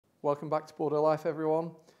Welcome back to Bordeaux Life,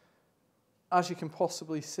 everyone. As you can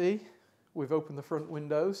possibly see, we've opened the front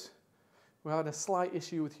windows. We're having a slight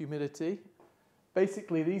issue with humidity.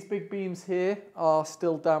 Basically, these big beams here are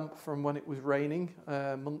still damp from when it was raining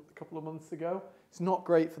a couple of months ago. It's not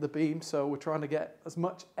great for the beam, so we're trying to get as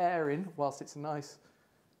much air in whilst it's a nice,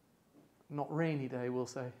 not rainy day, we'll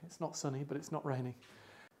say. It's not sunny, but it's not raining.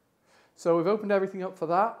 So we've opened everything up for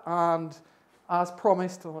that, and as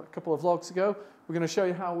promised a couple of vlogs ago, we're going to show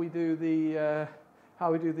you how we do the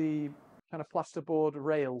kind of plasterboard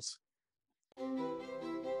rails.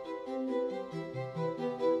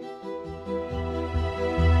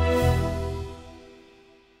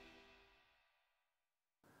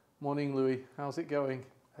 Morning, Louis. How's it going?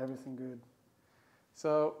 Everything good.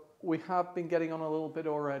 So we have been getting on a little bit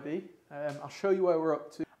already. I'll show you where we're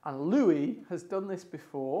up to. And Louis has done this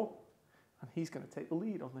before, and he's going to take the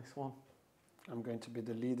lead on this one. I'm going to be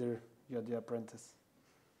the leader. You're the apprentice.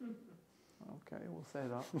 Okay, we'll say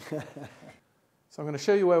that. So I'm going to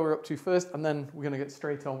show you where we're up to first, and then we're going to get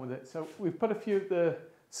straight on with it. So we've put a few of the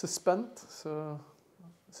suspension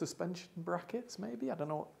brackets, maybe. I don't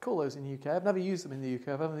know what to call those in the UK. I've never used them in the UK.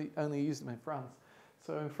 I've only used them in France.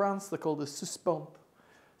 So in France, they're called the suspente.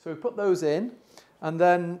 So we put those in, and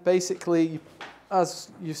then basically, as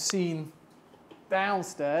you've seen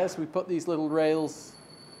downstairs, we put these little rails.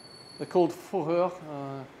 They're called fourrure.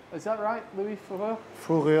 Is that right, Louis? Fourrure?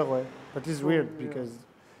 Fourrure, ouais. But it's weird because...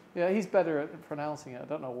 Yeah, he's better at pronouncing it. I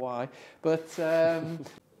don't know why. But...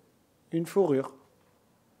 Une fourrure.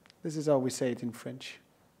 This is how we say it in French.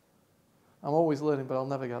 I'm always learning, but I'll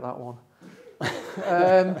never get that one.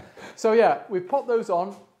 So yeah, we've put those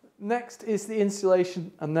on. Next is the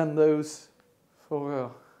insulation, and then those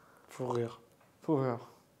fourrure. Fourrure. Fourrure.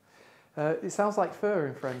 It sounds like fur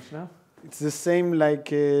in French, no? It's the same like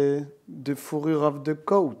the fourrure of the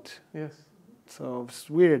coat. Yes. So it's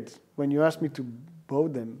weird. When you asked me to bow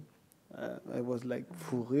them, I was like,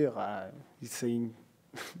 fourrure. He's saying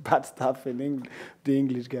bad stuff in the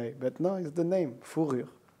English guy. But no, it's the name, fourrure.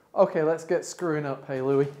 Okay, let's get screwing up. Hey,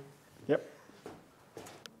 Louis. Yep.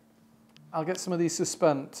 I'll get some of these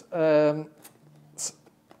suspent.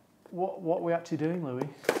 What are we actually doing, Louis?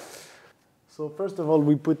 So first of all,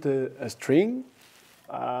 we put a string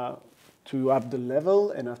to have the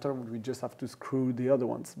level, and afterward we just have to screw the other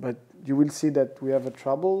ones. But you will see that we have a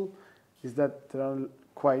trouble, is that they are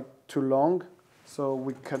quite too long, so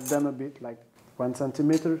we cut them a bit, like 1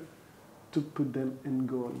 centimeter, to put them and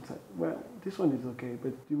go inside. Well, this one is okay,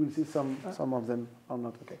 but you will see some of them are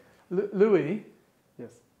not okay. Louis?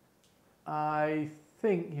 Yes. I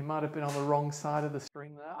think you might have been on the wrong side of the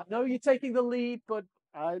string there. I know you're taking the lead, but...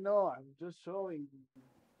 I know, I'm just showing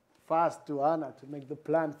fast to Anna to make the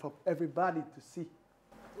plan for everybody to see.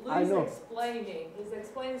 Louis explaining. He's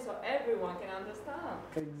explaining so everyone can understand.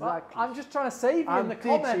 Exactly. Well, I'm just trying to save you in the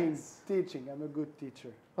comments. Teaching. I'm a good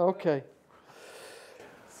teacher. Okay.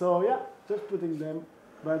 So yeah, just putting them,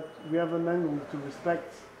 but we have an angle to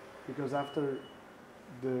respect because after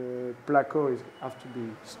the placo have to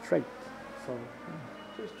be straight. So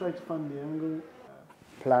just try to find the angle.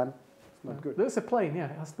 Plan. It's not good. There's a plane, yeah.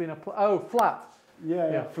 It has to be in a flat.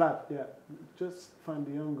 Yeah, flat. Yeah, just find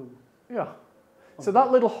the angle. Yeah. So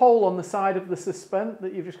that little hole on the side of the suspent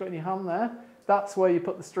that you've just got in your hand there, that's where you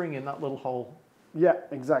put the string in, that little hole. Yeah,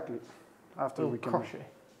 exactly. After little we can crochet.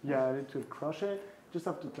 Yeah, a little crochet. Just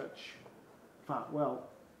have to touch. Well,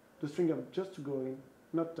 the string have just to go in,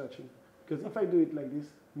 not touching. Because if I do it like this,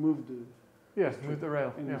 move the Move the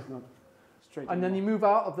rail. and Yeah. it's not straight. And then you move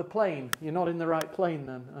out of the plane. You're not in the right plane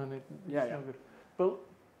then, and it's no good.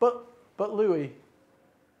 But Louis,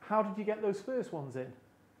 how did you get those first ones in?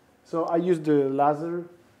 So I used the laser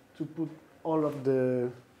to put all of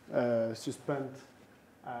the suspend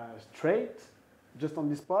straight, just on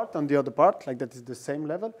this part, on the other part, like that is the same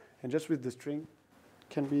level, and just with the string,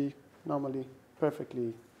 can be normally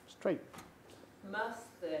perfectly straight.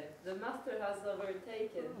 The master has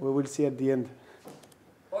overtaken. We will see at the end.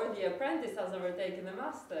 Or the apprentice has overtaken the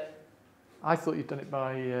master. I thought you'd done it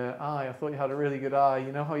by eye. I thought you had a really good eye.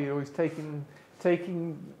 You know how you're always taking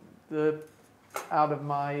the out of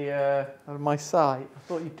my sight. I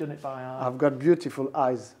thought you'd done it by eye. I've got beautiful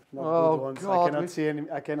eyes, not good ones. God,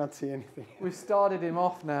 I cannot see anything. We've started him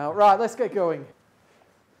off now. Right, let's get going.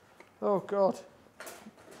 Oh God.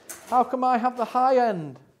 How come I have the high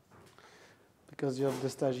end? Because you have the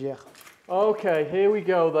stagiaire. Okay, here we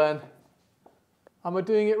go then. Am I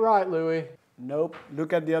doing it right, Louis? Nope.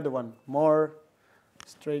 Look at the other one. More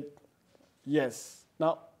straight. Yes.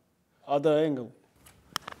 Now, other angle.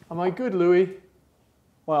 Am I good, Louis?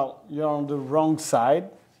 Well, you're on the wrong side,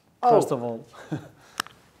 first of all.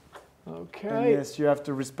 Okay. And yes, you have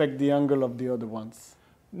to respect the angle of the other ones.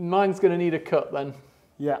 Mine's going to need a cut then.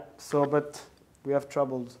 Yeah, so, but we have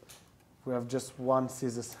troubles. We have just one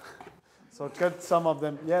scissors. So cut some of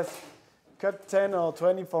them. Yes, cut 10 or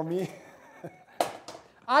 20 for me.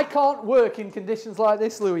 I can't work in conditions like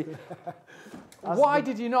this, Louis. Why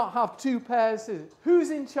did you not have 2 pairs of scissors? Who's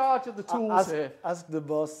in charge of the tools here? Ask the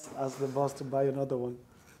boss to buy another one.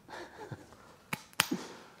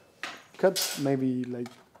 Cut maybe like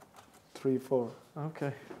 3, 4.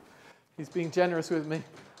 Okay. He's being generous with me.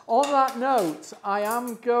 On that note, I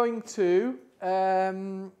am going to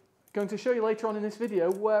show you later on in this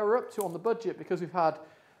video where we're up to on the budget, because we've had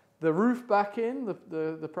the roof back in,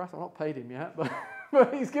 the price. I've not paid him yet,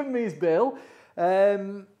 but he's given me his bill.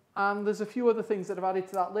 And there's a few other things that I've added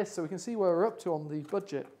to that list, so we can see where we're up to on the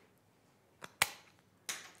budget.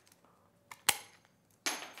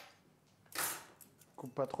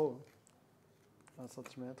 Coupe pas trop. 1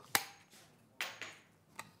 cm.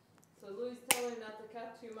 So Louis telling not to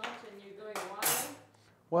cut too much and you're going wild?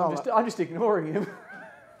 Well, I'm just ignoring him.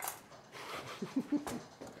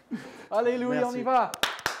 Allez Louis, Merci. on y va.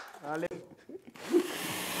 allez.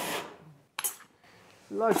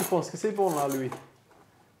 Là, je pense que c'est bon là, Louis.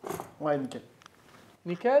 Ouais, nickel.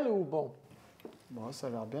 Nickel ou bon? Bon, ça a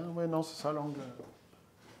l'air bien. Ouais, non, c'est ça l'angle.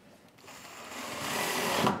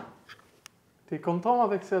 T'es content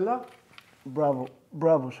avec celle-là? Bravo,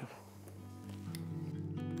 bravo, chef.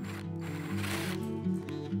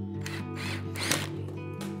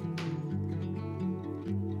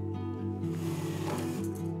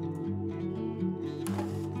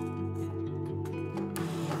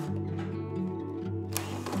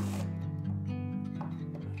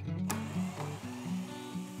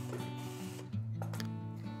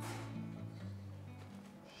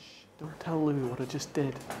 Don't tell Louis what I just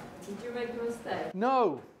did. Did you make a mistake?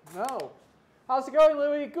 No, no. How's it going,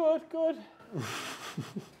 Louis? Good, good.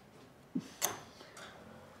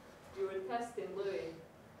 You were testing Louis.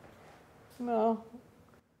 No.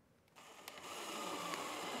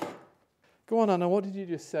 Go on, Anna, what did you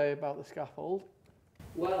just say about the scaffold?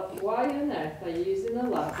 Well, why on earth are you using a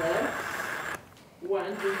ladder? One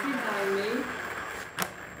is behind me.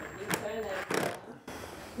 Let me turn it.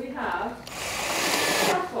 We have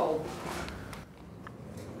scaffold.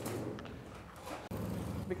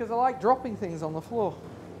 Because I like dropping things on the floor.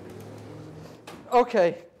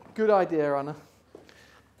 Okay, good idea, Anna.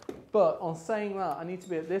 But on saying that, I need to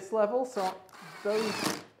be at this level, so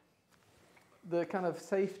the kind of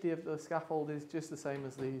safety of the scaffold is just the same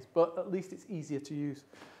as these, but at least it's easier to use.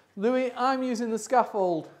 Louis, I'm using the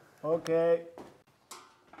scaffold. Okay.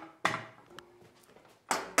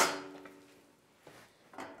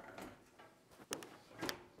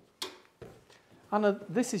 Anna,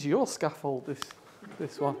 this is your scaffold,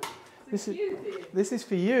 this one. It's a cutie. This is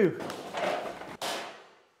for you.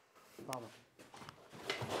 Pardon.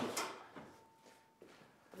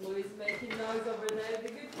 Louis is making noise over there. The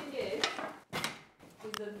good thing is,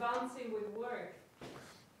 he's advancing with work.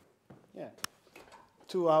 Yeah.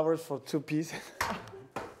 2 hours for 2 pieces.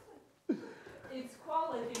 It's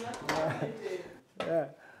quality, not quantity. Yeah.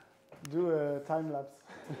 Do a time lapse.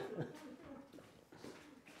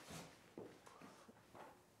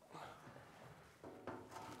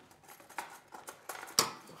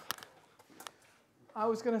 I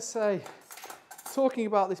was going to say, talking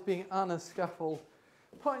about this being Anna's scaffold,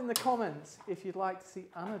 put in the comments if you'd like to see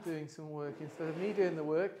Anna doing some work instead of me doing the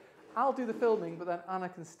work. I'll do the filming, but then Anna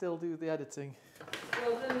can still do the editing.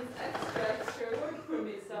 Well, then it's extra work for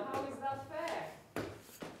me, so how is that fair?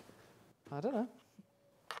 I don't know.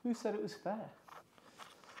 Who said it was fair?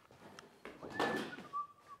 Je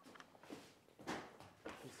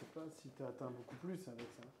sais pas si tu atteins beaucoup plus avec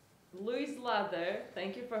ça. Louis' ladder,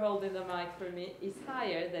 thank you for holding the mic for me, is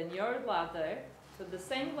higher than your ladder. So the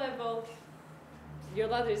same level, your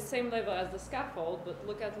ladder is the same level as the scaffold, but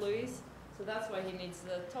look at Louis. So that's why he needs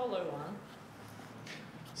the taller one.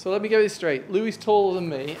 So let me get this straight. Louis is taller than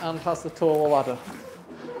me and has the taller ladder.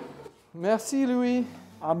 Merci, Louis.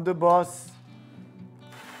 I'm the boss.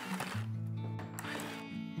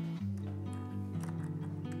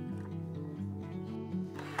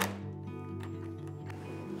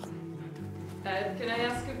 Can I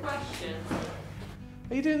ask a question?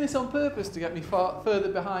 Are you doing this on purpose to get me further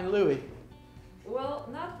behind Louis? Well,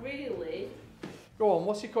 not really. Go on,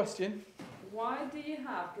 what's your question? Why do you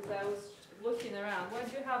have, because I was looking around, why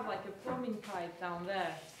do you have like a plumbing pipe down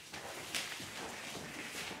there?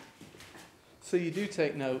 So you do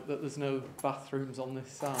take note that there's no bathrooms on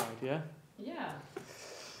this side, yeah? Yeah.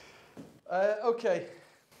 Okay,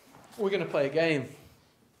 we're going to play a game.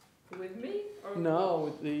 With me? Or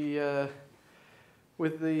No,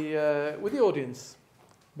 with the audience.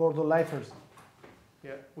 Bordeaux lifers.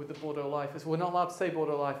 Yeah, with the Bordeaux lifers. We're not allowed to say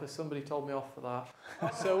Bordeaux lifers. Somebody told me off for that.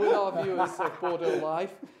 So with our viewers of Bordeaux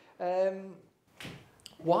life,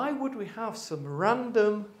 why would we have some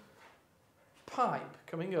random pipe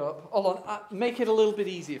coming up? Hold on, make it a little bit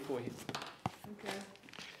easier for you. Okay.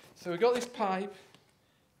 So we've got this pipe,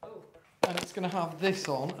 Oh. and it's going to have this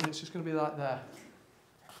on, and it's just going to be like there.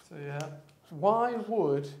 So yeah, why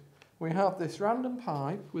would we have this random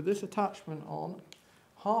pipe with this attachment on,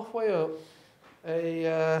 halfway up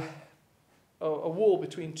a wall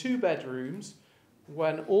between two bedrooms,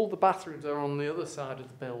 when all the bathrooms are on the other side of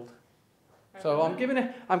the build? So I'm giving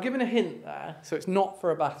a hint there. So it's not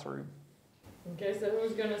for a bathroom. Okay, so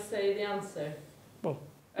who's gonna say the answer? Well,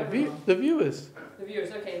 the viewers. The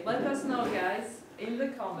viewers. Okay, let us know, guys, in the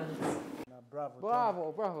comments. Bravo.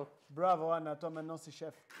 Bravo, bravo. Bravo, Anna. Toi, maintenant, c'est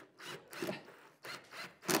chef.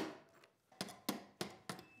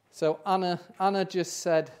 So Anna just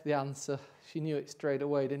said the answer. She knew it straight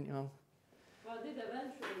away, didn't you, Anne? Well, I did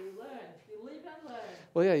eventually. You learn. You live and learn.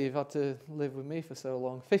 Well, yeah, you've had to live with me for so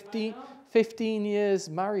long. 15 years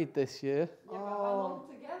married this year. Yeah, but how long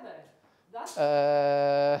together? That's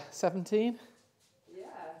 17. yes.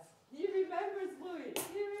 He remembers, Louis.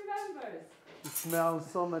 He remembers. It smells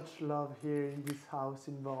so much love here in this house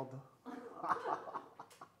in Bordeaux.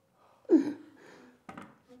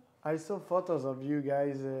 I saw photos of you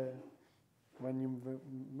guys when you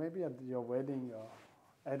maybe at your wedding.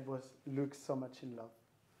 Ed looked so much in love.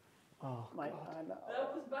 Oh, My God. Anna.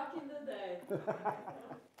 That was back in the day.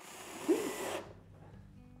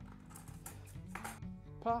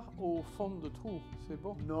 Pas au fond de trou, c'est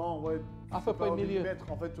bon. Non, ouais. À peu près Pas au au milieu. millimètre,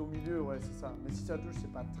 en fait, au milieu, ouais, c'est ça. Mais si ça bouge,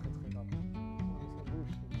 c'est pas très grave.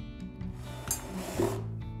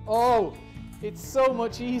 Oh, it's so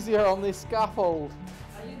much easier on this scaffold.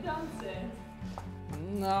 Are you dancing?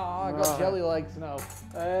 No, I got Right. jelly legs now.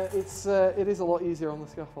 It is a lot easier on the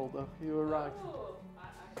scaffold though. You were right. Oh,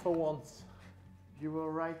 For once. You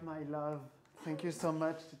were right, my love. Thank you so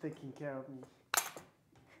much for taking care of me.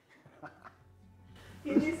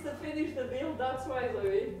 he needs to finish the build, that's why,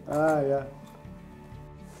 Louis. Ah, yeah.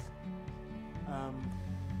 I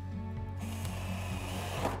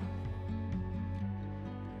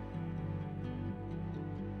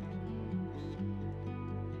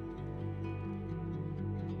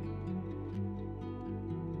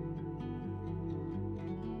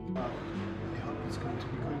hope it's going to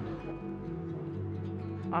be good.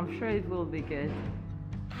 I'm sure it will be good.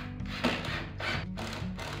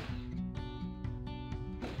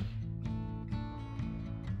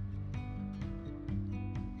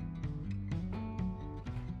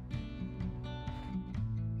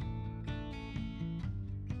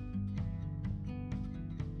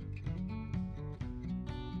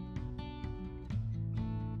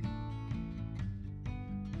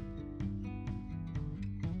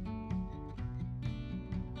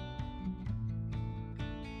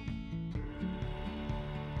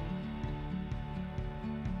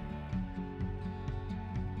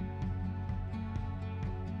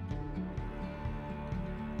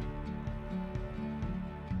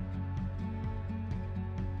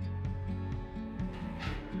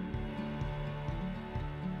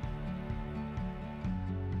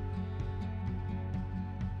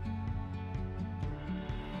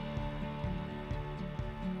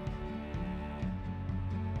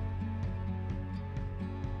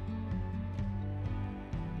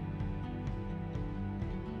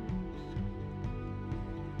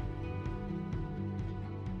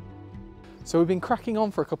 So we've been cracking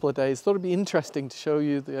on for a couple of days. Thought it'd be interesting to show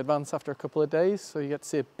you the advance after a couple of days, so you get to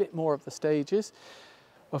see a bit more of the stages.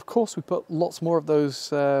 Of course, we put lots more of those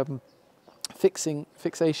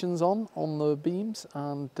fixations on the beams,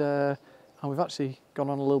 and we've actually gone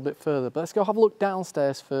on a little bit further. But let's go have a look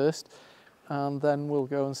downstairs first, and then we'll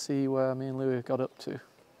go and see where me and Louis got up to.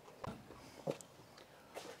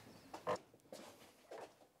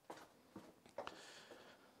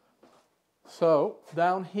 So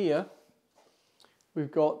down here,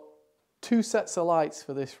 we've got 2 sets of lights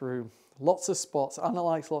for this room. Lots of spots. Anna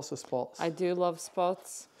likes lots of spots. I do love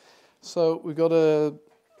spots. So we've got a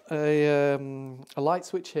light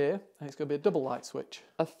switch here, and it's going to be a double light switch.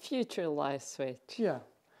 A future light switch. Yeah.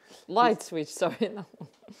 Light switch, sorry. No.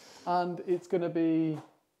 And it's going to be,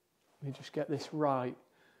 let me just get this right.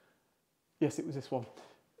 Yes, it was this one.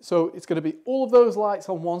 So it's going to be all of those lights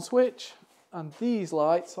on one switch, and these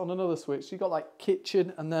lights on another switch. So you've got like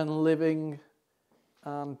kitchen and then living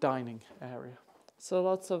and dining area. So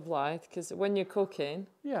lots of light, because when you're cooking...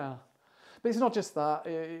 Yeah. But it's not just that,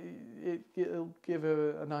 it'll give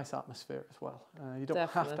a nice atmosphere as well. You don't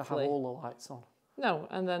have to have Definitely. all the lights on. No,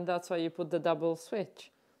 and then that's why you put the double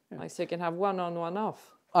switch. Yeah. Like so you can have one on, one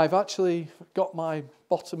off. I've actually got my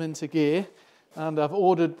bottom into gear, and I've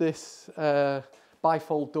ordered this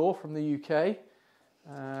bifold door from the UK.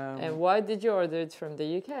 And why did you order it from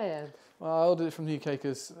the UK, Ed? Well, I ordered it from the UK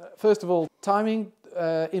because, first of all, timing.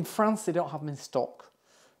 In France, they don't have them in stock.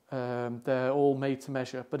 They're all made to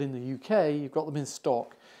measure. But in the UK, you've got them in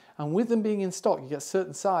stock. And with them being in stock, you get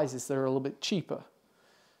certain sizes that are a little bit cheaper.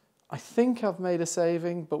 I think I've made a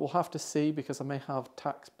saving, but we'll have to see because I may have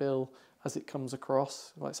tax bill as it comes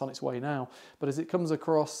across. Well, it's on its way now. But as it comes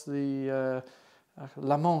across the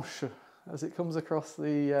La Manche, as it comes across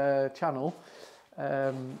the channel,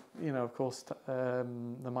 you know, of course, there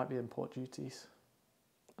might be import duties.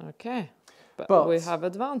 Okay, but we have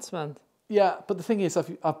advancement. Yeah, but the thing is,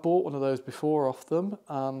 I've bought one of those before off them,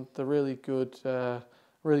 and they're really good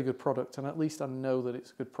product. And at least I know that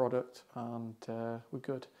it's a good product, and we're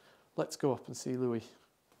good. Let's go up and see Louis.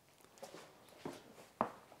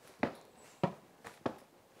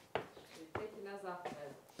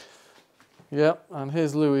 Yeah, and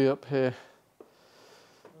here's Louis up here.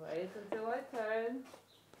 Wait until I turn.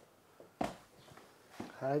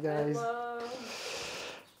 Hi guys. Hello.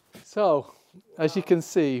 So, as you can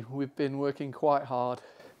see, we've been working quite hard.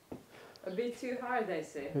 A bit too hard, I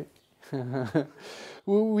see.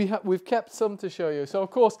 We've kept some to show you. So,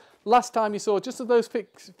 of course, last time you saw just of those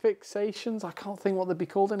fixations. I can't think what they'd be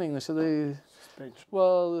called in English. Are they?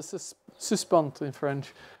 Well, the suspente in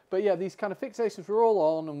French. But yeah, these kind of fixations were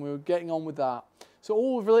all on, and we were getting on with that. So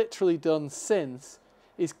all we've literally done since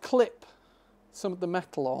is clip some of the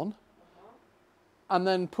metal on, and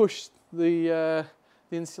then push the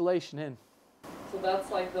insulation in. So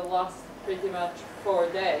that's like the last pretty much 4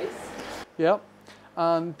 days. Yep.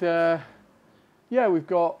 And yeah, we've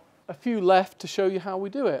got a few left to show you how we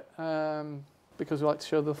do it, because we like to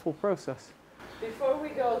show the full process. Before we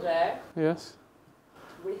go there, Yes.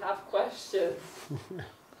 we have questions.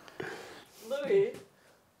 Louis,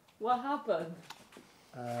 what happened?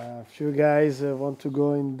 A few guys want to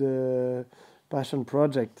go in the passion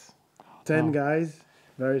project. 10 guys,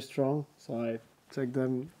 very strong. So I took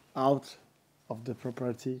them out of the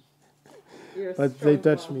property. But they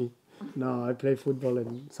touched me. No, I play football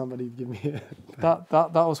and somebody give me a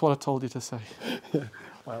That was what I told you to say.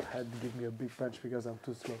 well, had to give me a big punch because I'm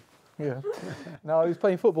too slow. Yeah. No, he was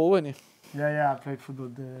playing football, weren't you? Yeah, I played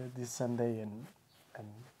football this Sunday and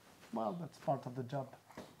well, that's part of the job.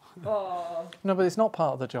 Oh. No, but it's not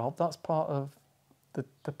part of the job. That's part of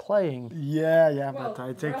the playing. Yeah, Well, but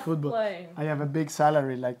I take rough football. playing. I have a big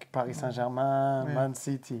salary like Paris Saint-Germain, Man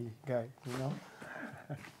City guy, you know?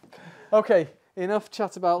 Okay, enough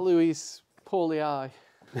chat about Louis' poorly eye.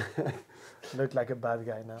 Look like a bad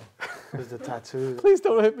guy now with the tattoo. Please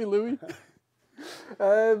don't hit me, Louis.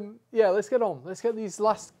 Yeah, let's get on. Let's get these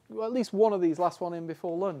at least one of these last one in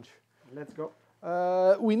before lunch. Let's go.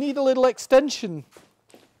 We need a little extension.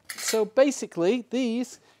 So basically,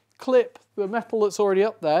 these clip the metal that's already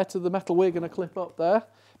up there to the metal we're going to clip up there,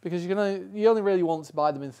 because you only really want to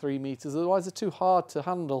buy them in 3 meters, otherwise they're too hard to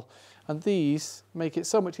handle. And these make it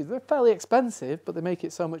so much easier. They're fairly expensive, but they make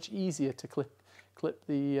it so much easier to clip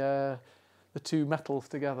the two metals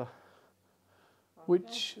together. Okay.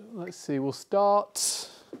 Which, let's see, we'll start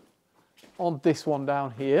on this one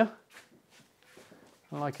down here.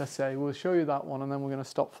 And like I say, we'll show you that one, and then we're going to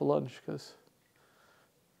stop for lunch because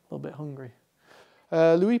I'm a little bit hungry.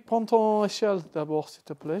 Louis, prends ton échelle d'abord, s'il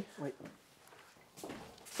te plaît. Oui.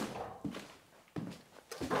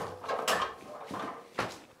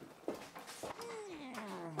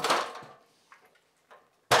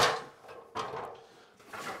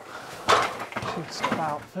 Just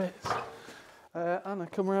about fits. Anna,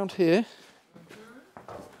 come around here.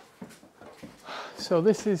 So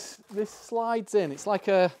this slides in. It's like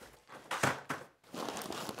a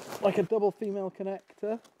double female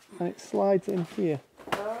connector, and it slides in here.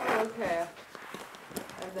 Oh, okay.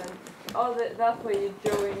 And then, that's where you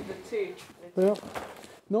join the two. Well,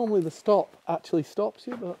 normally the stop actually stops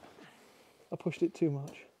you, but I pushed it too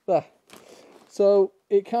much. There. So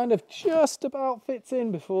it kind of just about fits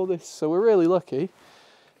in before this, so we're really lucky.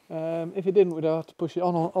 If it didn't, we'd have to push it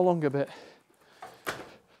on along a bit.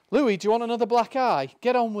 Louis, do you want another black eye?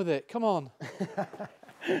 Get on with it, come on.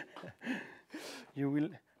 You will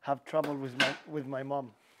have trouble with my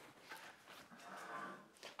mom.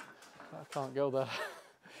 I can't go there.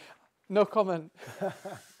 No comment.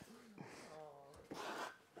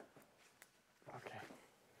 Okay.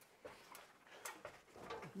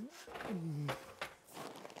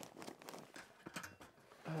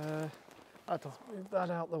 Attends, move that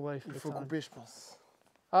out the way for Il the faut time. couper, je pense.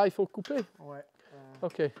 Ah, il faut couper? Ouais.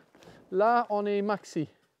 Okay. Là, on est maxi.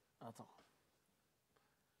 Attends.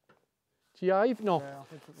 Tu y arrives? Non. En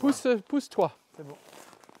fait, Pousse-toi. C'est bon.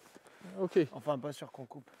 Ok. Enfin, pas sûr qu'on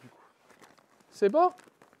coupe du coup. C'est bon?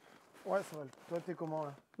 Ouais, ça va. Toi, t'es comment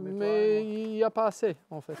là? Mais il n'y a pas assez,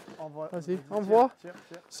 en fait. Envoie. Vas-y, envoie. Tire.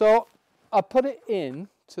 So, I put it in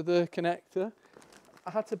to the connector. I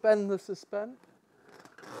had to bend the suspend.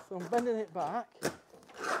 So I'm bending it back.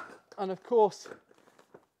 And of course,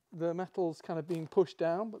 the metal's kind of being pushed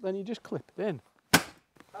down, but then you just clip it in.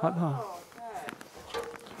 Like that. Okay.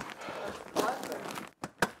 That's clever.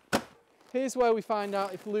 Here's where we find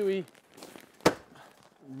out if Louis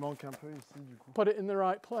Il manque un peu ici du coup. put it in the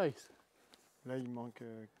right place. Là, il manque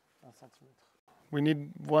 1 centimètre. We need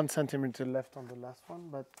 1 centimeter left on the last one,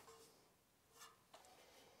 but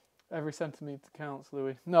Every centimetre counts,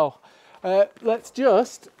 Louis. No, let's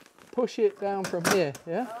just push it down from here,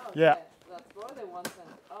 yeah? Oh, Yeah. okay. That's more than 1 cent.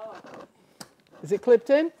 Oh. Is it clipped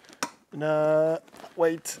in?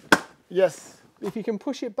 wait. Yes. If you can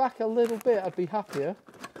push it back a little bit, I'd be happier.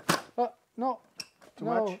 Not Too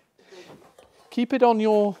much? Keep it on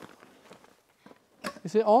your...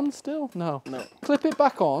 Is it on still? No. No. Clip it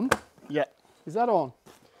back on. Yeah. Is that on?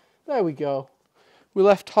 There we go. We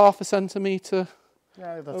left 1/2 centimetre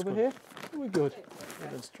Yeah, that's over good. here. We're good. Yeah,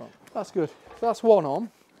 that's strong. That's good. That's one on.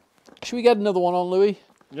 Should we get another one on, Louis?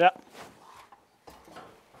 Yeah.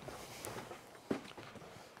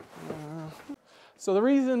 So the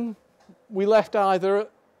reason we left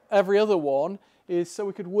every other one is so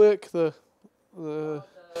we could work the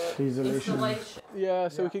Isolation. Installation. yeah,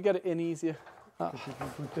 so we could get it in easier. If you can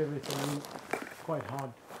put everything quite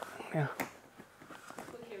hard. Yeah.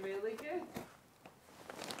 Looking really good.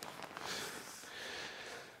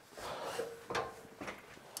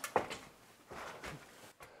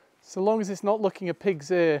 So long as it's not looking a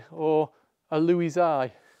pig's ear or a Louis's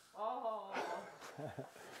eye. Oh.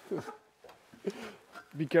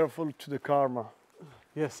 Be careful to the karma.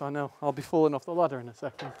 Yes, I know. I'll be falling off the ladder in a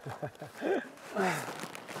second.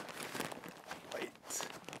 Wait.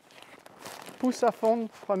 Pousse à fond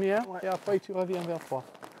première Ouais. et après tu reviens vers toi.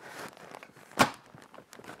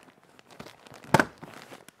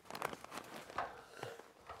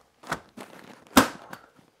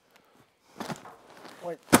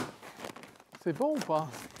 Wait. C'est bon ou pas?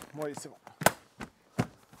 Oui, c'est bon.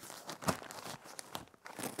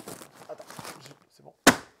 Attends, c'est bon.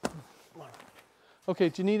 Voilà. Okay,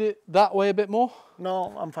 do you need it that way a bit more?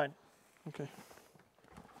 No, I'm fine. Okay.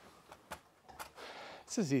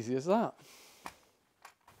 It's as easy as that.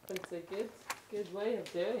 That's a good way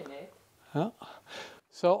of doing it. Yeah.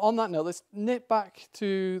 So on that note, let's nip back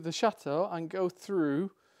to the chateau and go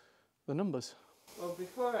through the numbers. Well,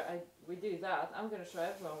 before we do that, I'm going to show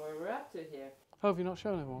everyone where we're up to here. Oh, have you not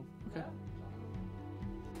shown everyone? Okay.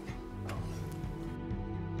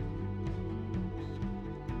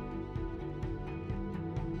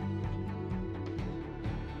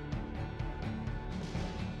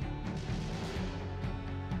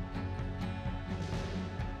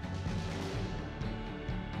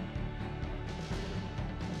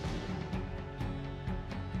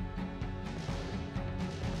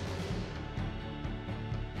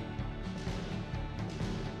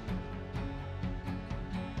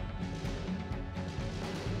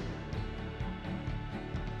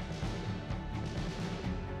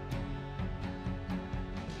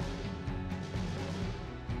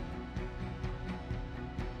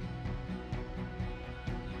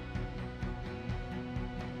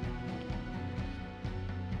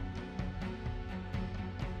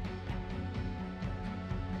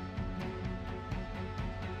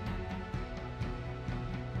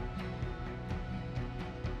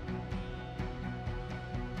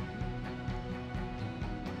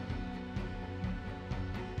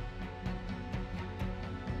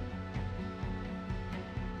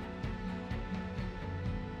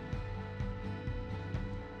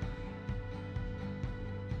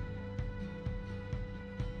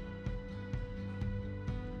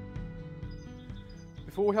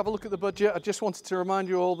 Before we have a look at the budget, I just wanted to remind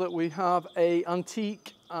you all that we have a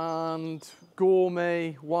antique and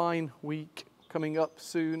gourmet wine week coming up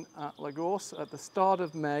soon at Lagorce at the start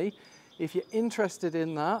of May. If you're interested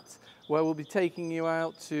in that, where we'll be taking you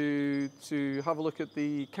out to have a look at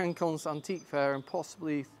the Cancon's Antique Fair and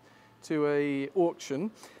possibly to a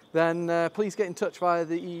auction, then please get in touch via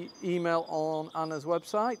the email on Anna's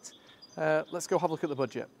website. Let's go have a look at the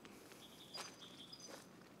budget.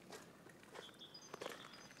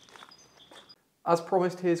 As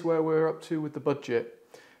promised, here's where we're up to with the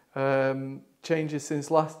budget. Changes since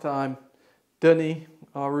last time. Dunny,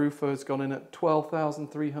 our roofer, has gone in at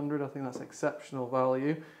 12,300. I think that's exceptional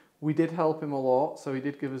value. We did help him a lot, so he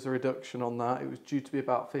did give us a reduction on that. It was due to be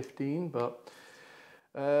about 15, but...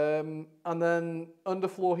 and then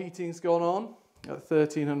underfloor heating's gone on at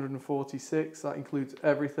 1,346. That includes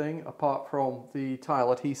everything apart from the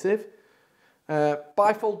tile adhesive.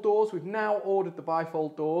 Bifold doors, we've now ordered the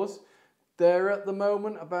bifold doors. They're at the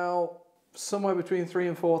moment about somewhere between 3,000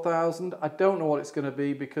 and 4,000. I don't know what it's going to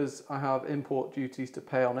be because I have import duties to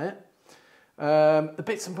pay on it. The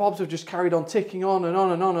bits and bobs have just carried on ticking on and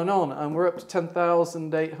on and on and on, and we're up to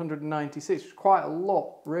 10,896, which is quite a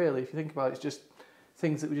lot really if you think about it. It's just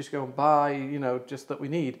things that we just go and buy, you know, just that we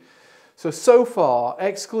need. So far,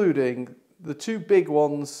 excluding the two big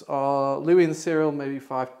ones are Louis and Cyril, maybe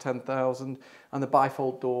 5,000 to 10,000, and the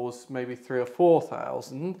bifold doors, maybe 3,000 or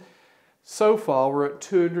 4,000. So far, we're at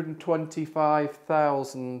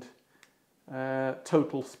 225,000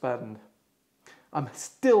 total spend. I'm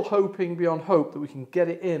still hoping beyond hope that we can get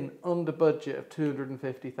it in under budget of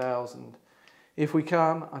 250,000. If we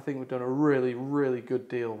can, I think we've done a really, really good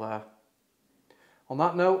deal there. On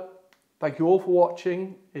that note, thank you all for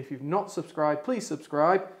watching. If you've not subscribed, please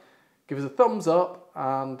subscribe. Give us a thumbs up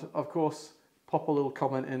and, of course, pop a little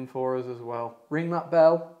comment in for us as well. Ring that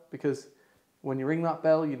bell, because when you ring that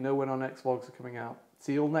bell, you know when our next vlogs are coming out.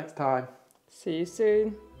 See you all next time. See you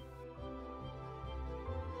soon.